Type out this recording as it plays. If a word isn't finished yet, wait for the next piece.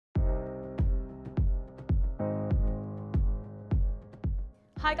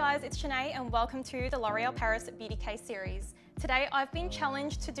Hi guys, it's Senay and welcome to the L'Oreal Paris Beauty Case series. Today I've been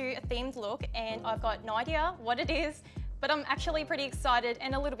challenged to do a themed look and I've got no idea what it is, but I'm actually pretty excited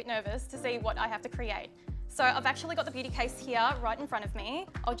and a little bit nervous to see what I have to create. So I've actually got the beauty case here right in front of me.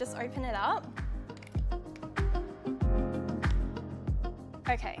 I'll just open it up.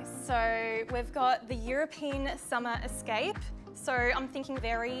 Okay, so we've got the European Summer Escape. So I'm thinking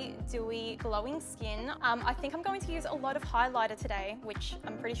very dewy, glowing skin. I think I'm going to use a lot of highlighter today, which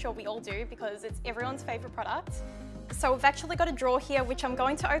I'm pretty sure we all do because it's everyone's favorite product. So we've actually got a drawer here, which I'm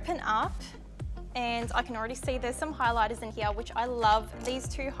going to open up. And I can already see there's some highlighters in here, which I love. These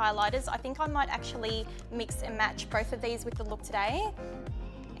two highlighters, I think I might actually mix and match both of these with the look today.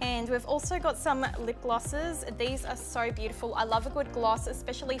 And we've also got some lip glosses. These are so beautiful. I love a good gloss,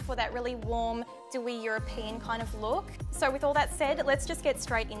 especially for that really warm, dewy European kind of look. So with all that said, let's just get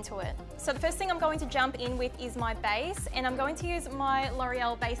straight into it. So the first thing I'm going to jump in with is my base, and I'm going to use my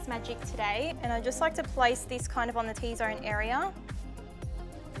L'Oreal Base Magic today. And I just like to place this kind of on the T-zone area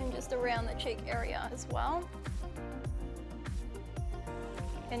and just around the cheek area as well.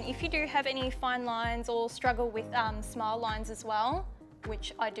 And if you do have any fine lines or struggle with smile lines as well,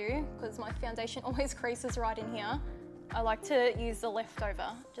 which I do because my foundation always creases right in here, I like to use the leftover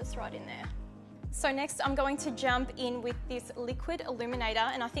just right in there. So next I'm going to jump in with this liquid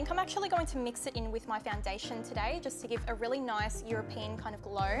illuminator, and I think I'm actually going to mix it in with my foundation today just to give a really nice European kind of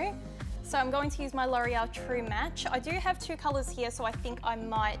glow. So I'm going to use my L'Oreal True Match. I do have two colours here, so I think I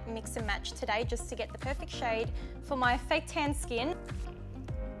might mix and match today just to get the perfect shade for my fake tan skin.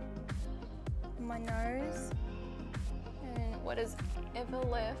 My nose. And what is ever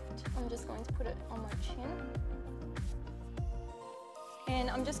left, I'm just going to put it on my chin. And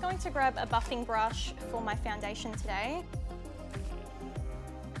I'm just going to grab a buffing brush for my foundation today.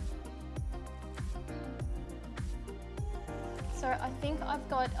 So I think I've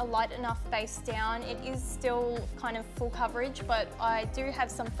got a light enough base down. It is still kind of full coverage, but I do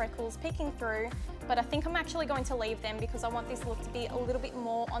have some freckles peeking through, but I think I'm actually going to leave them because I want this look to be a little bit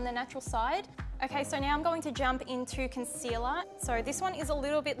more on the natural side. Okay, so now I'm going to jump into concealer. So this one is a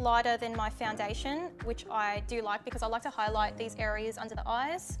little bit lighter than my foundation, which I do like because I like to highlight these areas under the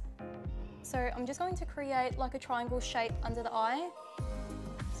eyes. So I'm just going to create like a triangle shape under the eye.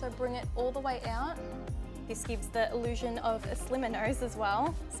 So bring it all the way out. This gives the illusion of a slimmer nose as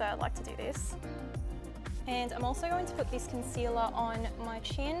well, so I like to do this. And I'm also going to put this concealer on my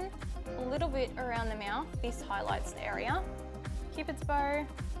chin, a little bit around the mouth. This highlights the area. Cupid's bow,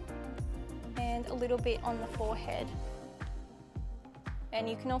 and a little bit on the forehead. And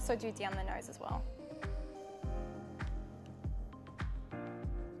you can also do down the nose as well.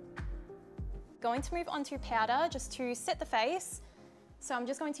 Going to move on to powder just to set the face. So I'm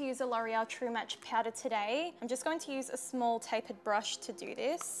just going to use a L'Oreal True Match powder today. I'm just going to use a small tapered brush to do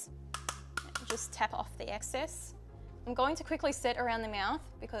this. Just tap off the excess. I'm going to quickly set around the mouth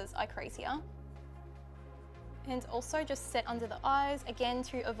because I crease here. And also just set under the eyes, again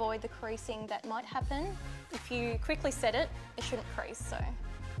to avoid the creasing that might happen. If you quickly set it, it shouldn't crease, so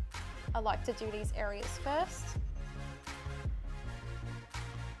I like to do these areas first.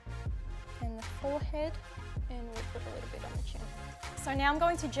 And the forehead, and we'll put a little bit on the chin. So now I'm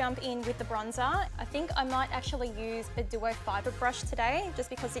going to jump in with the bronzer. I think I might actually use a duo fibre brush today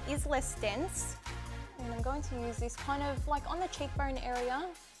just because it is less dense. And I'm going to use this kind of like on the cheekbone area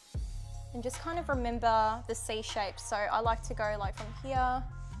and just kind of remember the C shape. So I like to go like from here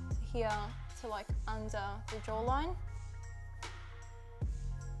to like under the jawline.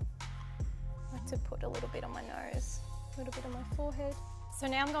 I like to put a little bit on my nose, a little bit on my forehead. So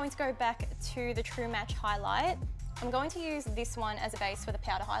now I'm going to go back to the True Match highlight. I'm going to use this one as a base for the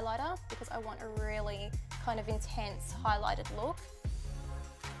powder highlighter because I want a really kind of intense highlighted look.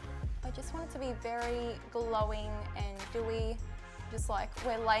 I just want it to be very glowing and dewy, just like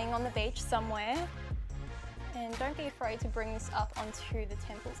we're laying on the beach somewhere. And don't be afraid to bring this up onto the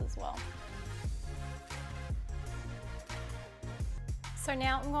temples as well. So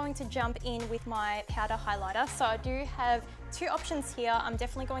now I'm going to jump in with my powder highlighter. So I do have two options here. I'm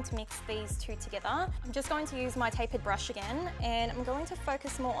definitely going to mix these two together. I'm just going to use my tapered brush again, and I'm going to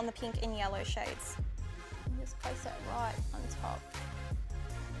focus more on the pink and yellow shades. And just place that right on top.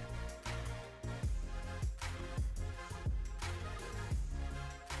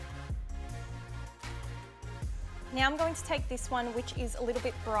 Now I'm going to take this one, which is a little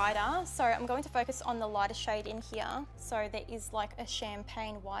bit brighter. So I'm going to focus on the lighter shade in here. So there is like a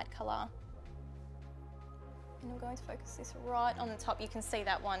champagne white colour. And I'm going to focus this right on the top. You can see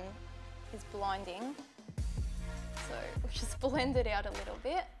that one is blinding. So we'll just blend it out a little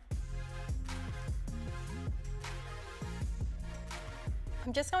bit.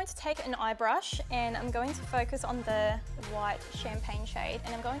 I'm just going to take an eye brush and I'm going to focus on the white champagne shade,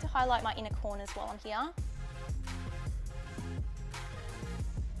 and I'm going to highlight my inner corners while I'm here.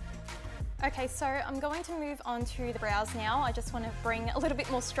 Okay, so I'm going to move on to the brows now. I just want to bring a little bit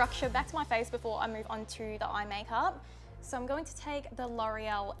more structure back to my face before I move on to the eye makeup. So I'm going to take the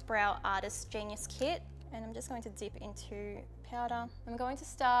L'Oreal Brow Artist Genius Kit, and I'm just going to dip into powder. I'm going to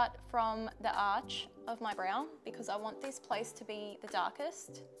start from the arch of my brow because I want this place to be the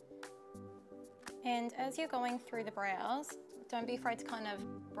darkest. And as you're going through the brows, don't be afraid to kind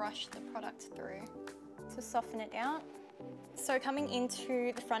of brush the product through to soften it out. So coming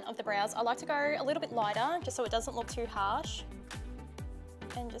into the front of the brows, I like to go a little bit lighter just so it doesn't look too harsh,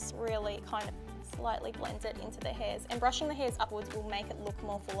 and just really kind of slightly blend it into the hairs. And brushing the hairs upwards will make it look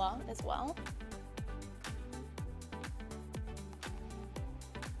more fuller as well.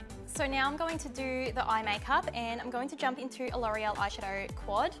 So now I'm going to do the eye makeup, and I'm going to jump into a L'Oreal eyeshadow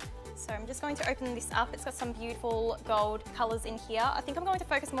quad. So I'm just going to open this up. It's got some beautiful gold colours in here. I think I'm going to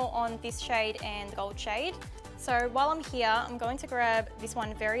focus more on this shade and the gold shade. So while I'm here, I'm going to grab this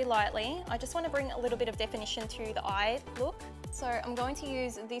one very lightly. I just want to bring a little bit of definition to the eye look. So I'm going to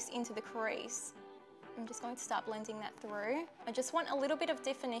use this into the crease. I'm just going to start blending that through. I just want a little bit of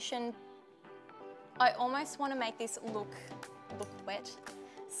definition. I almost want to make this look wet.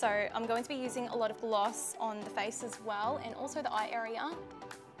 So I'm going to be using a lot of gloss on the face as well, and also the eye area.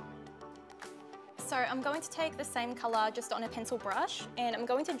 So I'm going to take the same colour just on a pencil brush, and I'm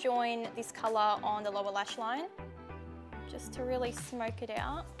going to join this colour on the lower lash line just to really smoke it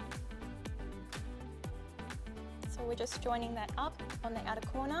out. So we're just joining that up on the outer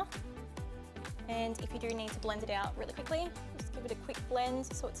corner. And if you do need to blend it out really quickly, just give it a quick blend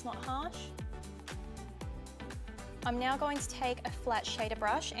so it's not harsh. I'm now going to take a flat shader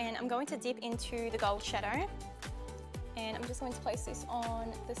brush, and I'm going to dip into the gold shadow. And I'm just going to place this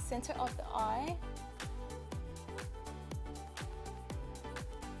on the centre of the eye.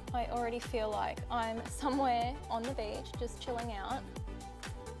 I already feel like I'm somewhere on the beach, just chilling out.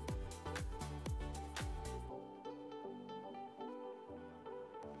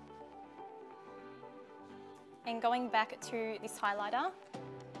 And going back to this highlighter,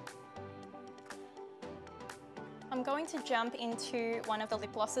 I'm going to jump into one of the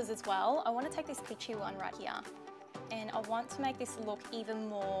lip glosses as well. I want to take this peachy one right here. And I want to make this look even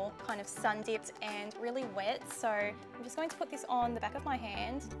more kind of sun-dipped and really wet. So I'm just going to put this on the back of my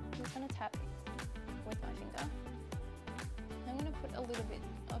hand. I'm just going to tap with my finger. I'm going to put a little bit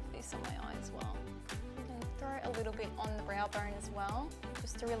of this on my eye as well. I'm going to throw a little bit on the brow bone as well,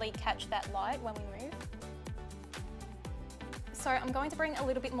 just to really catch that light when we move. So I'm going to bring a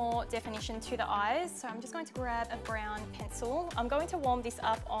little bit more definition to the eyes. So I'm just going to grab a brown pencil. I'm going to warm this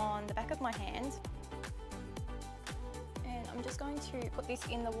up on the back of my hand. I'm just going to put this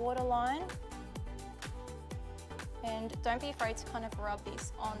in the waterline, and don't be afraid to kind of rub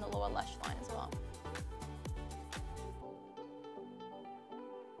this on the lower lash line as well.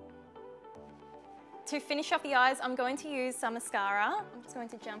 To finish off the eyes, I'm going to use some mascara. I'm just going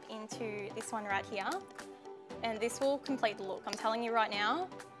to jump into this one right here, and this will complete the look, I'm telling you right now.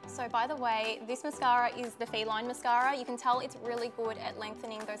 So by the way, this mascara is the Feline mascara. You can tell it's really good at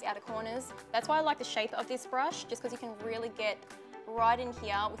lengthening those outer corners. That's why I like the shape of this brush, just because you can really get right in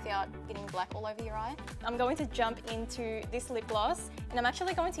here without getting black all over your eye. I'm going to jump into this lip gloss, and I'm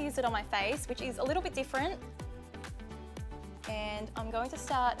actually going to use it on my face, which is a little bit different. And I'm going to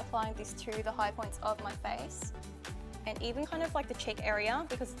start applying this to the high points of my face, and even kind of like the cheek area,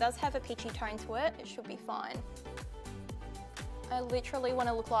 because it does have a peachy tone to it. It should be fine. I literally want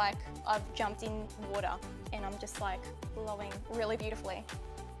to look like I've jumped in water, and I'm just like glowing really beautifully.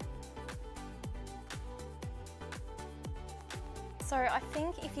 So I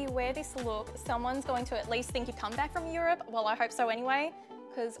think if you wear this look, someone's going to at least think you've come back from Europe. Well, I hope so anyway,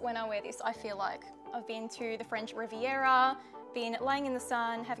 because when I wear this, I feel like I've been to the French Riviera, been laying in the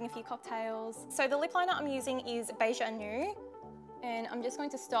sun, having a few cocktails. So the lip liner I'm using is Beige Anu, and I'm just going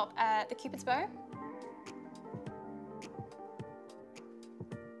to stop at the Cupid's bow.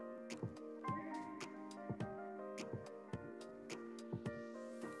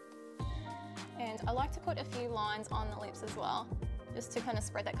 And I like to put a few lines on the lips as well, just to kind of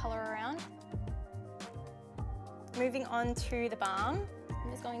spread that colour around. Moving on to the balm,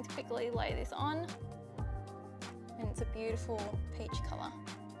 I'm just going to quickly lay this on, and it's a beautiful peach colour.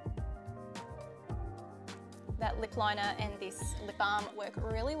 That lip liner and this lip balm work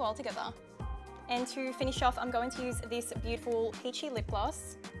really well together. And to finish off, I'm going to use this beautiful peachy lip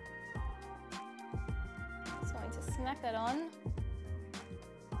gloss. Just going to smack that on.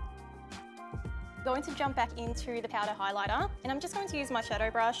 Going to jump back into the powder highlighter, and I'm just going to use my shadow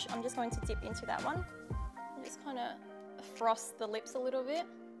brush. I'm just going to dip into that one. And just kind of frost the lips a little bit,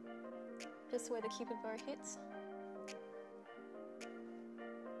 just where the cupid bow hits.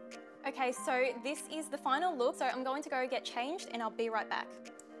 Okay, so this is the final look. So I'm going to go get changed and I'll be right back.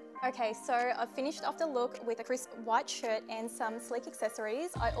 Okay, so I've finished off the look with a crisp white shirt and some sleek accessories.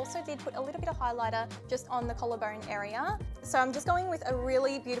 I also did put a little bit of highlighter just on the collarbone area. So I'm just going with a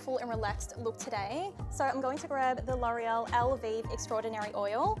really beautiful and relaxed look today. So I'm going to grab the L'Oreal Elvive Extraordinary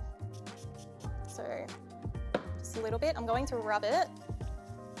Oil. So just a little bit. I'm going to rub it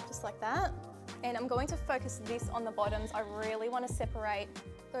just like that. And I'm going to focus this on the bottoms. I really want to separate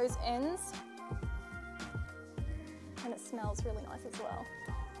those ends. And it smells really nice as well.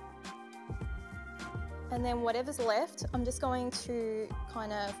 And then whatever's left, I'm just going to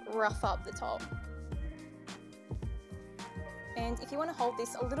kind of rough up the top. And if you want to hold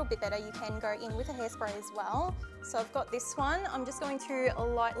this a little bit better, you can go in with a hairspray as well. So I've got this one. I'm just going to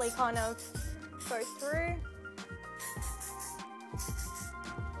lightly kind of go through.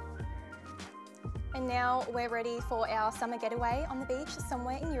 And now we're ready for our summer getaway on the beach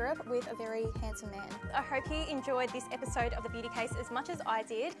somewhere in Europe with a very handsome man. I hope you enjoyed this episode of The Beauty Case as much as I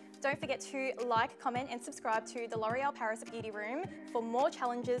did. Don't forget to like, comment and subscribe to the L'Oreal Paris Beauty Room for more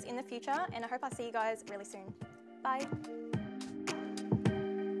challenges in the future, and I hope I see you guys really soon. Bye.